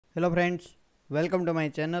Hello friends, welcome to my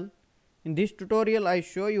channel. In this tutorial I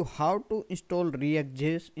show you how to install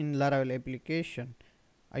ReactJs in Laravel application.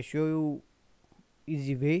 I show you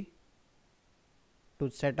easy way to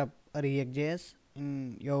set up a ReactJs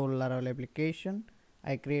in your Laravel application.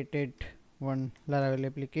 I created one Laravel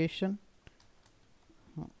application.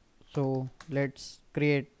 So let's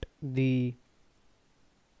create the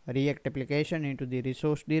React application into the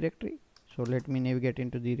resource directory. So let me navigate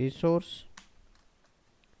into the resource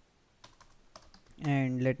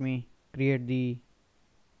and let me create the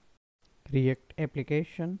React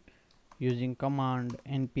application using command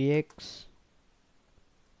npx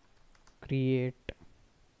create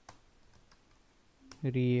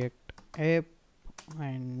react app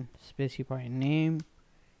and specify name.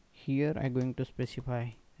 Here I'm going to specify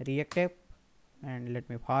react app and let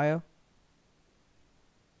me fire,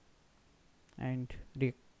 and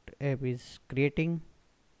react app is creating.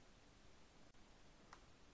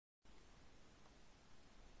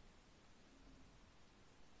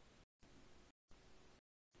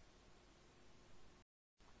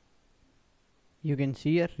 You can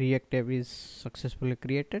see here react app is successfully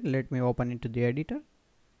created. Let me open into the editor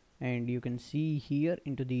and you can see here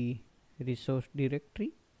into the resource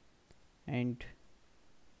directory, and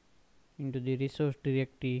into the resource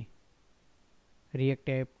directory react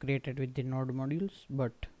app created with the node modules,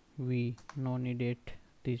 but we no needed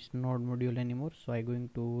this node module anymore, so I'm going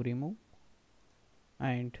to remove,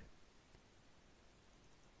 and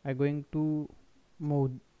I'm going to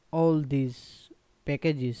move all these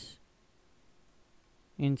packages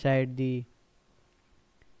inside the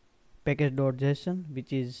package.json,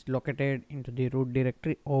 which is located into the root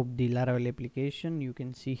directory of the Laravel application. You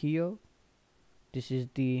can see here this is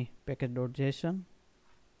the package.json,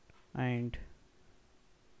 and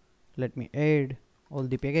let me add all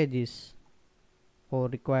the packages for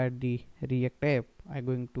required the react app. I'm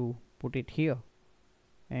going to put it here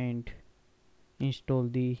and install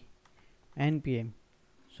the npm.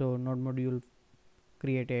 So node module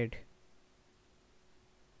created,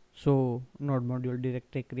 so node module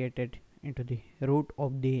directory created into the root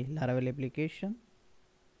of the Laravel application.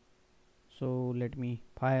 So let me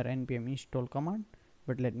fire npm install command,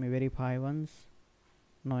 but let me verify once,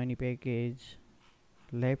 no any package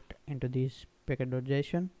left into this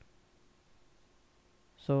package.json.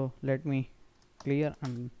 So let me clear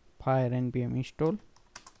and fire npm install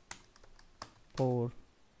for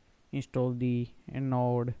install the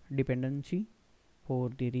node dependency for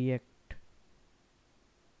the react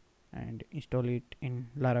and install it in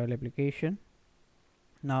Laravel application.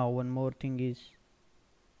 Now one more thing is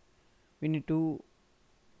we need to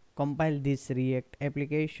compile this react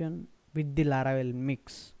application with the Laravel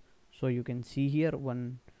mix. So you can see here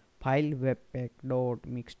one file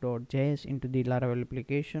webpack.mix.js into the Laravel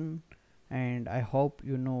application, and I hope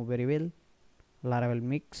you know very well Laravel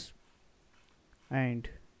mix, and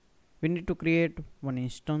we need to create one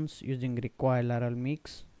instance using require Laravel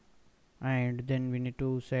mix, and then we need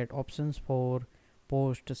to set options for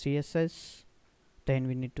post css. Then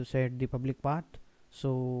we need to set the public path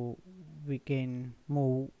so we can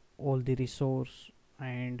move all the resource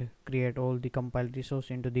and create all the compiled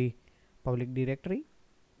resource into the public directory.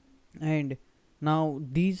 And now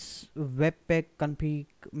this webpack config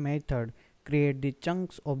method create the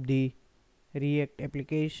chunks of the react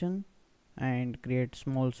application and create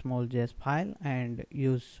small js file and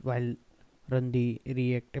use while run the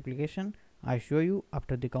react application. I show you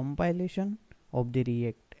after the compilation of the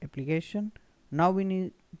react application. Now we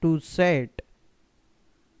need to set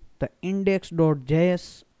the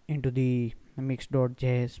index.js into the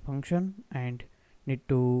mix.js function and need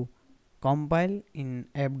to compile in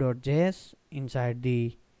app.js inside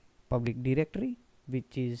the public directory,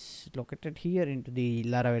 which is located here into the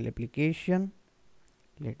Laravel application.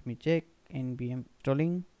 Let me check npm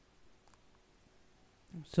installing.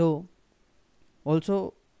 So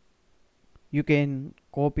also you can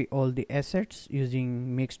copy all the assets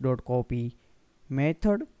using mix.copy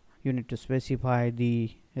method. You need to specify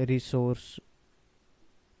the resource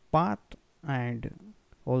path and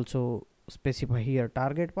also specify here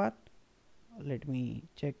target path. Let me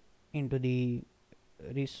check into the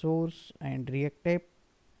resource and react app,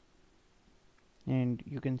 and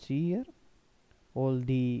you can see here all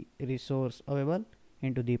the resource available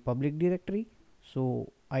into the public directory.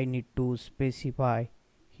 So I need to specify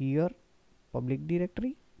here public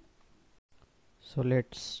directory. So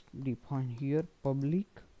let's define here public.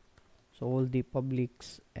 So all the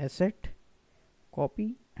public's asset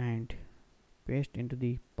copy and paste into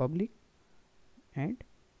the public and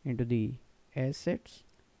into the assets.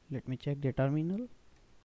 Let me check the terminal.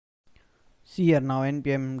 See here, now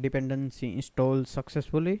npm dependency installed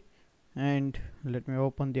successfully, and let me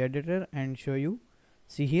open the editor and show you.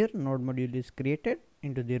 See here, node module is created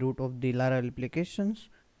into the root of the Laravel applications.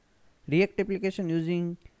 React application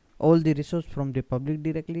using all the resource from the public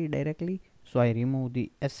directly. So I remove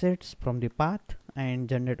the assets from the path and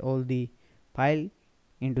generate all the file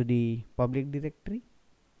into the public directory.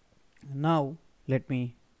 Now let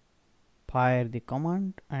me fire the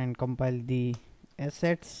command and compile the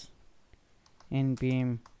assets.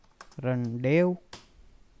 Npm run dev,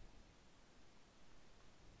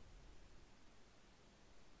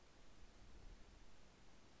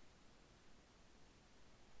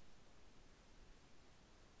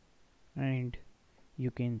 and you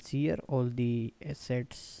can see here all the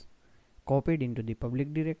assets copied into the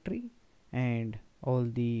public directory, and all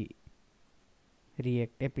the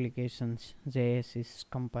React applications JS is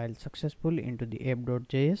compiled successfully into the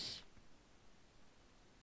app.js.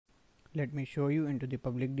 Let me show you into the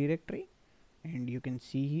public directory, and you can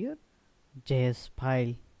see here JS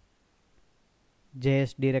file,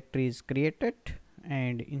 JS directory is created,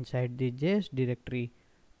 and inside the JS directory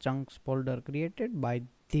chunks folder created by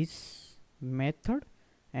this method,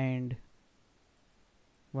 and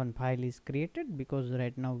one file is created because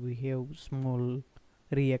right now we have small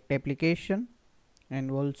React application,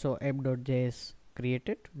 and also app.js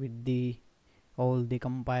created with the all the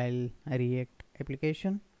compile React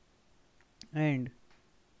application, and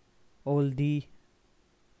all the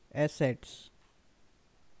assets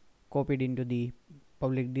copied into the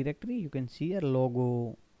public directory. You can see a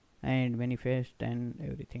logo and manifest and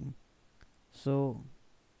everything. So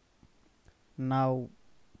now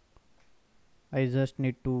I just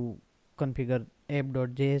need to configure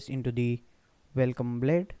app.js into the welcome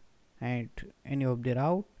blade and any of the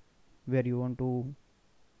route where you want to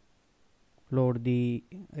load the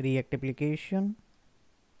React application.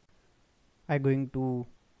 I'm going to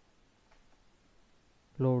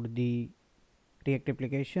load the React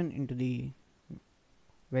application into the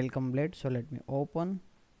welcome blade. So let me open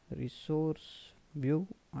resource view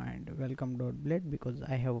and welcome.blade because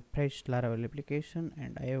I have fresh Laravel application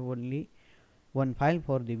and I have only one file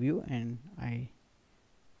for the view, and I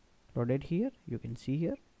loaded here. You can see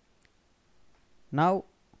here. Now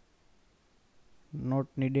not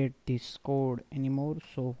needed this code anymore,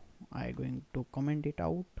 so I going to comment it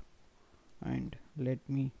out, and let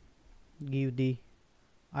me give the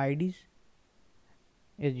IDs.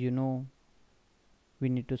 As you know, we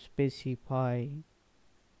need to specify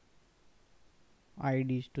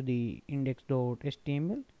IDs to the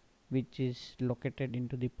index.html, which is located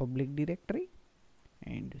into the public directory,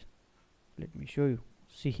 and let me show you.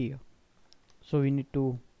 See here, so we need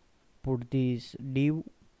to put this div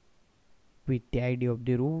with the ID of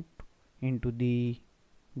the root into the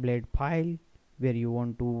blade file where you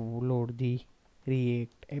want to load the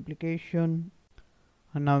React application,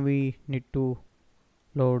 and now we need to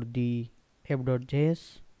load the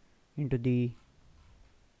app.js into the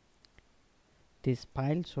this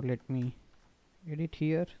file. So let me edit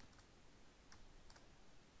here,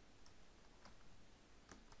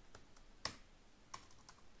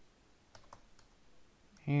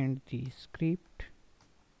 and the script,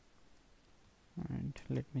 and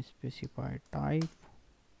let me specify type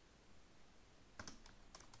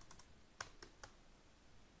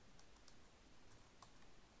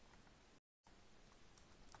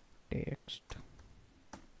text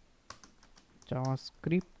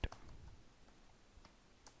JavaScript,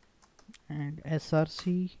 and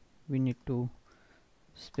src we need to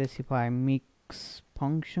specify mix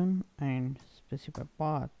function and specify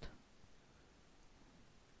path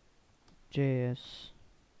js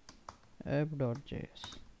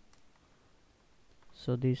app.js.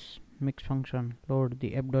 So this mix function load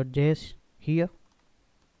the app.js here.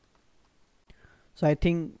 So I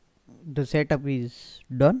think the setup is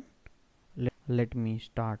done. Let me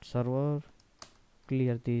start server,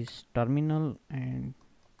 clear this terminal and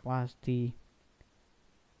pass the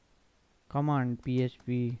command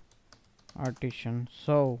php artisan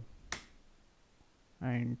show,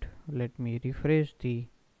 and let me refresh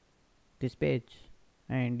this page,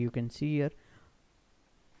 and you can see here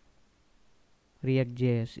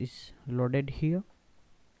ReactJS is loaded here.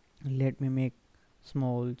 Let me make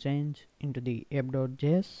small change into the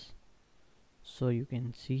app.js, so you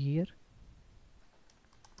can see here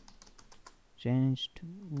changed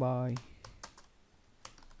by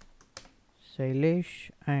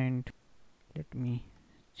Shailesh, and let me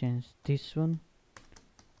change this one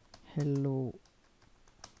hello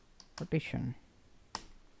partition,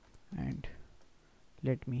 and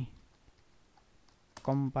let me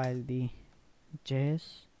compile the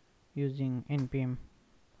JS using npm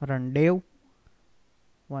run dev,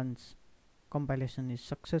 Once compilation is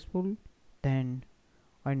successful, then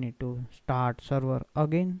I need to start server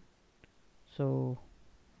again. So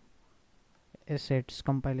assets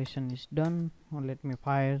compilation is done. Now let me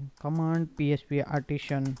fire command php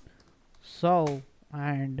artisan so,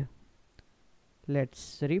 and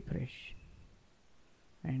let's refresh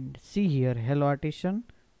and see here hello artisan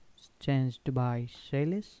changed by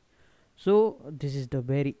Shailesh. So this is the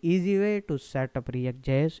very easy way to set up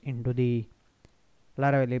React.js into the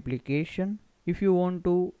Laravel application. If you want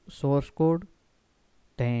to source code,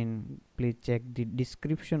 then please check the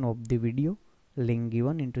description of the video, link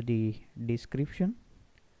given into the description.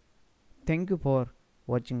 Thank you for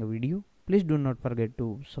watching the video. Please do not forget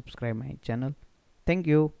to subscribe my channel. Thank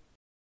you.